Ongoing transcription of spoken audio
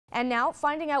And now,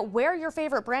 finding out where your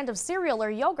favorite brand of cereal or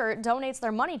yogurt donates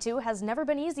their money to has never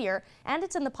been easier, and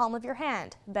it's in the palm of your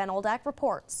hand. Ben Oldak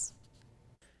reports.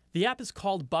 The app is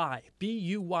called Buy,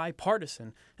 B-U-Y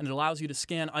Partisan, and it allows you to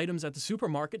scan items at the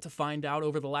supermarket to find out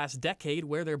over the last decade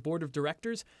where their board of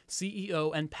directors,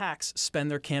 CEO, and PACs spend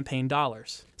their campaign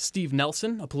dollars. Steve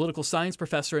Nelson, a political science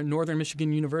professor at Northern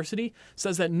Michigan University,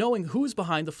 says that knowing who's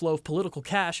behind the flow of political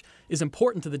cash is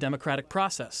important to the democratic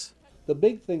process. The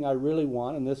big thing I really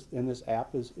want in this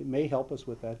app is, it may help us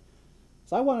with that,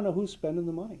 is I want to know who's spending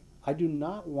the money. I do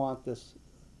not want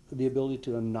the ability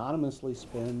to anonymously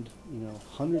spend,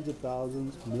 hundreds of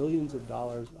thousands, millions of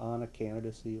dollars on a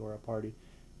candidacy or a party,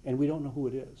 and we don't know who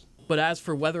it is. But as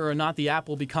for whether or not the app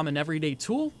will become an everyday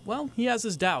tool, well, he has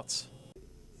his doubts.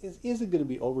 Is it going to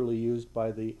be overly used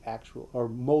by the actual or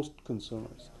most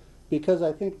consumers? Because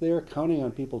I think they're counting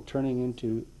on people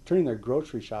turning their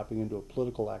grocery shopping into a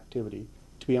political activity.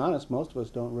 To be honest, most of us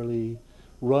don't really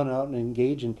run out and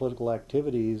engage in political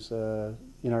activities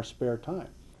in our spare time.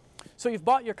 So you've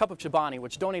bought your cup of Chobani,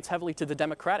 which donates heavily to the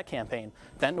Democratic campaign.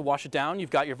 Then to wash it down, you've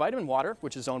got your vitamin water,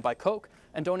 which is owned by Coke,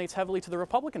 and donates heavily to the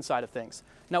Republican side of things.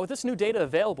 Now with this new data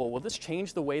available, will this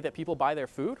change the way that people buy their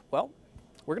food? Well,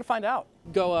 we're going to find out.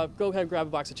 Go ahead and grab a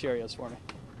box of Cheerios for me.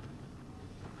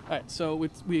 All right, so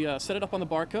we set it up on the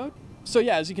barcode. So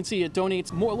yeah, as you can see, it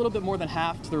donates a little bit more than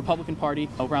half to the Republican Party,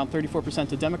 around 34%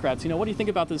 to Democrats. What do you think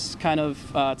about this kind of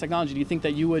technology? Do you think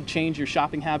that you would change your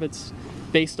shopping habits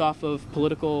based off of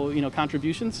political,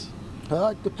 contributions?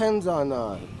 It depends on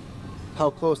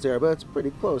how close they are, but it's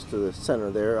pretty close to the center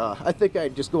there. I think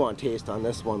I'd just go on taste on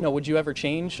this one. No, would you ever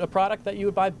change a product that you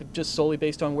would buy just solely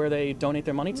based on where they donate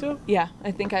their money to? Yeah,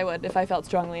 I think I would if I felt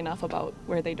strongly enough about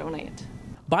where they donate.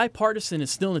 Bipartisan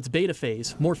is still in its beta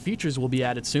phase. More features will be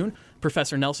added soon.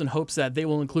 Professor Nelson hopes that they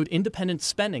will include independent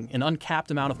spending, an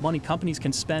uncapped amount of money companies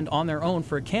can spend on their own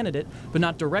for a candidate, but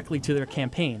not directly to their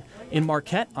campaign. In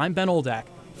Marquette, I'm Ben Oldak,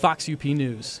 Fox UP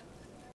News.